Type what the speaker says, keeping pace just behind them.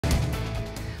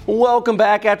Welcome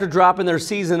back. After dropping their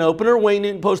season opener, Wayne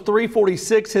Newton Post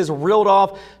 346 has reeled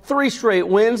off 3 straight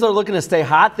wins. They're looking to stay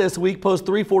hot this week. Post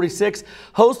 346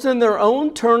 hosting their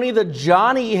own tourney, the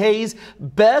Johnny Hayes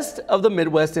Best of the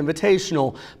Midwest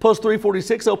Invitational. Post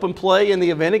 346 open play in the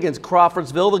event against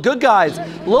Crawfordsville. The good guys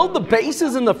load the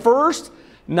bases in the first.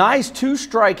 Nice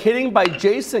 2-strike hitting by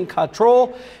Jason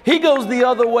Cottrell. He goes the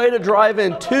other way to drive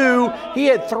in 2. He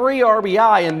had 3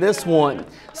 RBI in this one.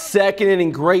 Second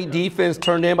inning, great defense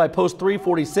turned in by Post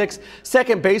 346.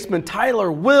 Second baseman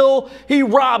Tyler Will. He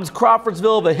robs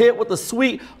Crawfordsville of a hit with a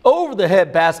sweet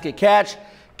over-the-head basket catch.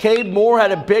 Cade Moore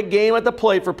had a big game at the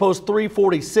plate for Post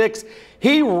 346.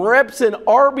 He rips an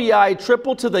RBI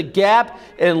triple to the gap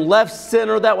in left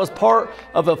center. That was part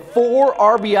of a 4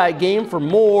 RBI game for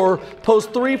Moore.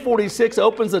 Post 346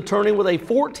 opens the tourney with a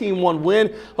 14-1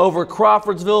 win over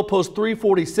Crawfordsville. Post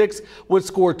 346 would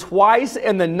score twice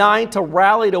in the 9th to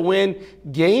rally to win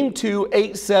Game 2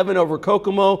 8-7 over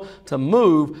Kokomo to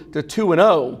move to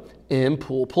 2-0 in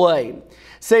pool play.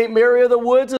 St. Mary of the Woods